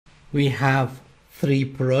We have three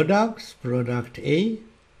products, product A,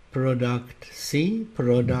 product C,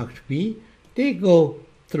 product B. They go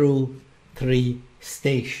through 3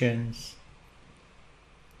 stations.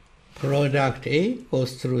 Product A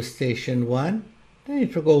goes through station 1, then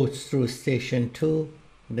it goes through station 2,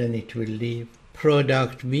 then it will leave.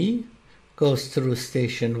 Product B goes through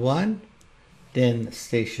station 1, then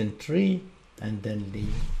station 3, and then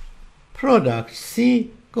leave. Product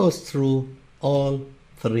C goes through all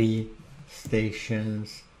 3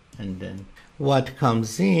 stations, and then what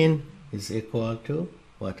comes in is equal to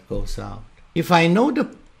what goes out. If I know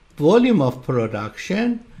the volume of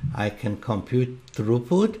production, I can compute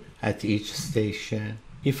throughput at each station.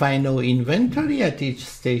 If I know inventory at each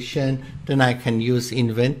station, then I can use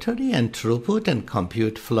inventory and throughput and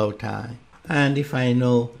compute flow time. And if I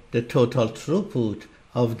know the total throughput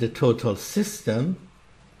of the total system,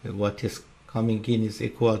 what is coming in is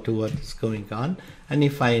equal to what is going on. And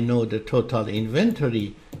if I know the total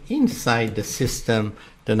inventory inside the system,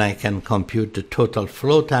 then I can compute the total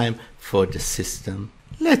flow time for the system.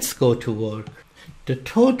 Let's go to work. The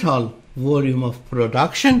total volume of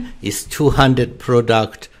production is 200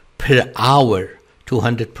 products per hour.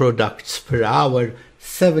 200 products per hour.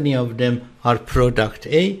 70 of them are product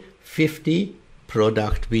A, 50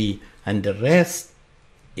 product B, and the rest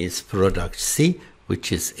is product C,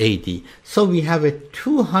 which is 80. So we have a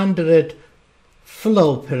 200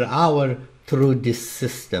 flow per hour through this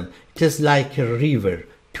system. It is like a river.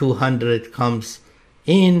 200 comes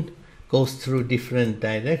in, goes through different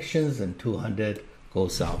directions, and 200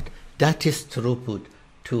 goes out. That is throughput,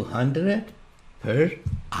 200 per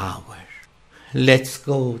hour. Let's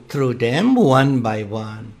go through them one by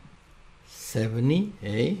one.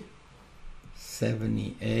 70A,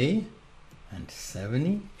 70A, and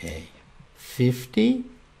 70A.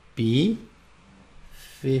 50B,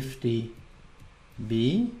 50B,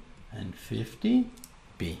 and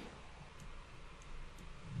 50B.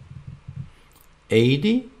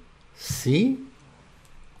 80C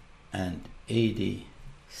and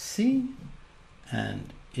 80C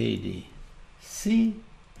and 80C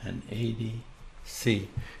and 80C.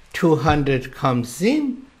 200 comes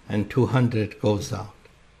in and 200 goes out.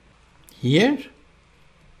 Here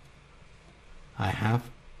I have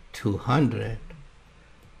 200.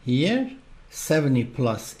 Here 70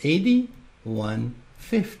 plus 80,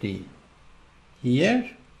 150.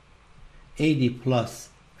 Here 80 plus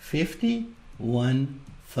 50,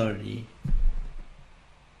 130.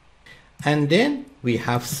 And then we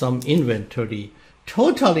have some inventory.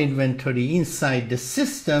 Total inventory inside the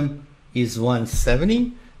system is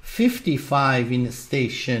 170, 55 in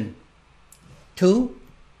station 2,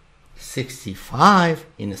 65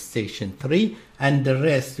 in station 3, and the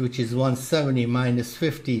rest, which is 170 minus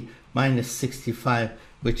 50 minus 65,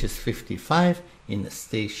 which is 55 in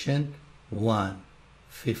station 1.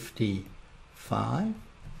 55,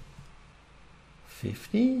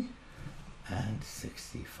 50, and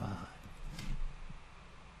 65.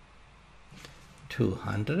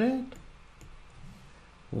 200,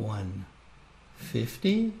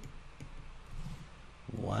 150,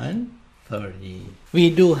 130. We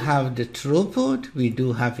do have the throughput, we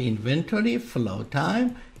do have inventory. Flow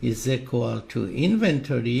time is equal to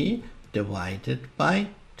inventory divided by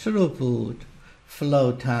throughput.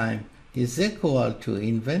 Flow time is equal to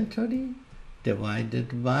inventory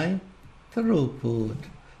divided by throughput.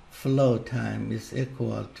 Flow time is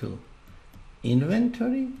equal to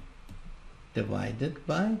inventory divided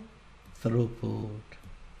by throughput.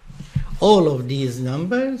 All of these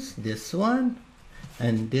numbers, this one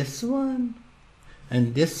and this one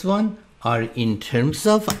and this one, are in terms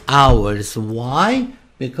of hours. Why?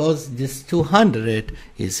 Because this 200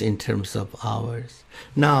 is in terms of hours.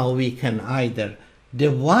 Now we can either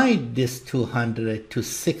divide this 200 to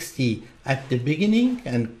 60 at the beginning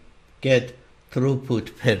and get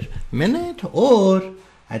throughput per minute, or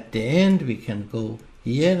at the end we can go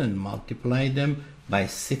here and multiply them by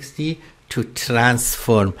 60 to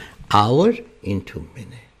transform hour into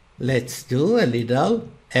minute. Let's do a little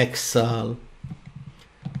Excel.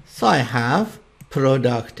 So I have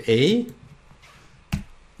product A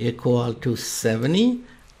equal to 70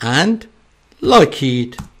 and lock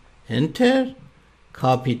it. Enter,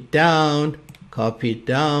 copy it down, copy it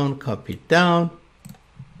down, copy it down.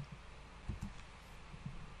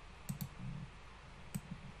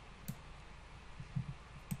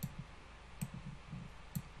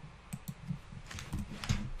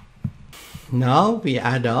 Now we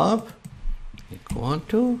add up equal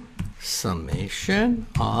to summation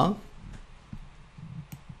of,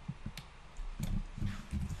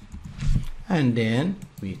 and then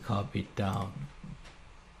we copy it down.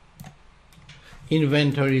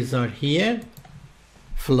 inventories are here.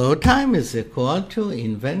 Flow time is equal to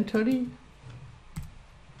inventory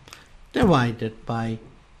divided by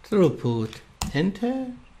throughput.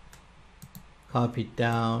 Enter. Copy it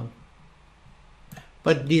down.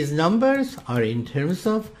 But these numbers are in terms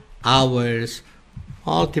of hours.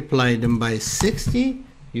 Multiply them by 60,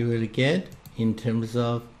 you will get in terms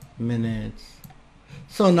of minutes.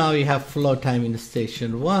 So now you have flow time in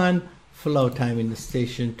station 1, flow time in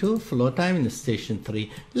station 2, flow time in station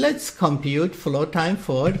 3. Let's compute flow time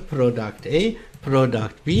for product A,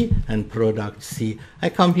 product B, and product C. I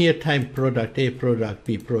come here, type product A, product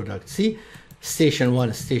B, product C, station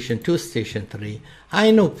 1, station 2, station 3. I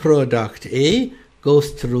know product A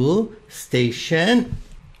goes through station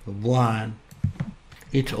 1.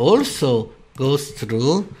 It also goes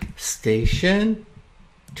through station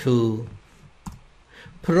 2.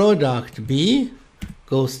 Product B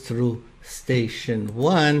goes through station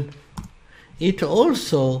 1. It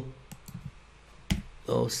also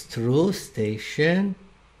goes through station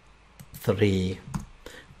 3.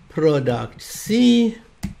 Product C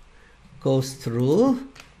goes through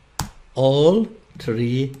all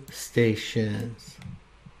 3 stations.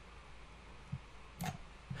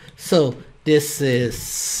 So this is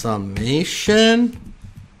summation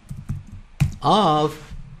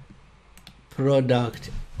of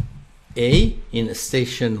product A in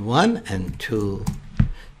station 1 and 2.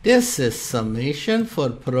 This is summation for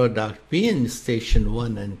product B in station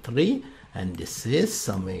 1 and 3, and this is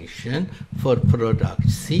summation for product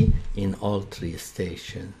C in all 3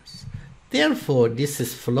 stations. Therefore, this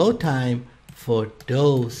is flow time for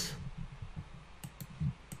those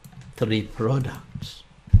 3 products.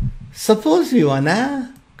 Suppose we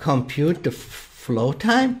wanna compute the flow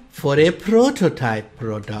time for a prototype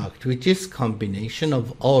product, which is combination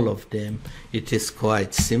of all of them. It is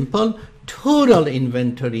quite simple. Total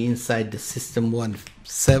inventory inside the system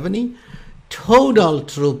 170, total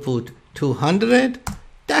throughput 200.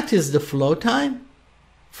 That is the flow time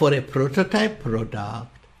for a prototype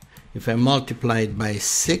product. If I multiply it by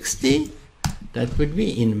 60, that would be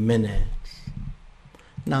in minutes.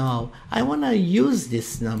 Now I want to use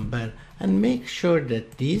this number and make sure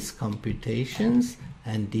that these computations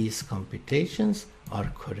and these computations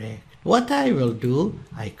are correct. What I will do,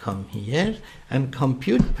 I come here and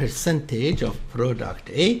compute percentage of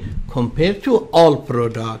product A compared to all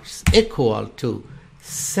products equal to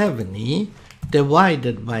 70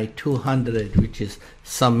 divided by 200, which is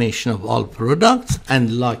summation of all products,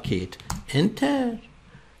 and lock it. Enter.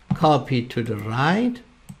 Copy to the right.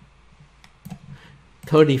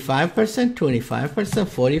 35%, 25%,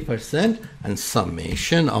 40%, and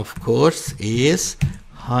summation, of course, is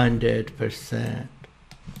 100%.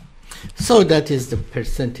 So that is the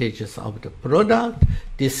percentages of the product.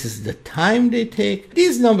 This is the time they take.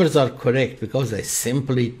 These numbers are correct because I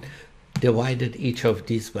simply divided each of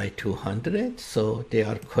these by 200. So they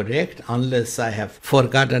are correct unless I have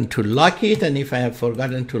forgotten to lock it. And if I have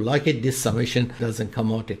forgotten to lock it, this summation doesn't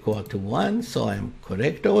come out equal to 1. So I'm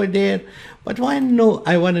correct over there. But I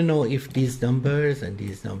want to know if these numbers and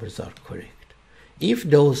these numbers are correct. If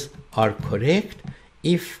those are correct,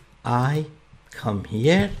 if I come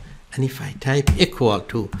here and if I type equal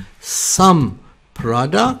to some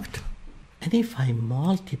product, and if I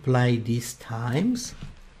multiply these times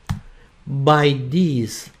by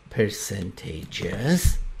these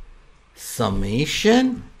percentages,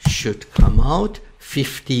 summation should come out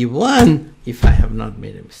 51 if I have not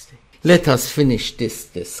made a mistake. Let us finish this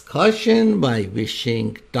discussion by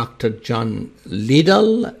wishing Dr. John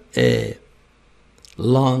Liddell a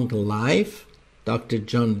long life. Dr.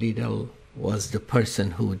 John Liddell was the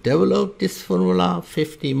person who developed this formula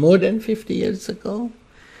more than 50 years ago.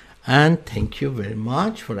 And thank you very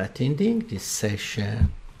much for attending this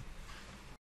session.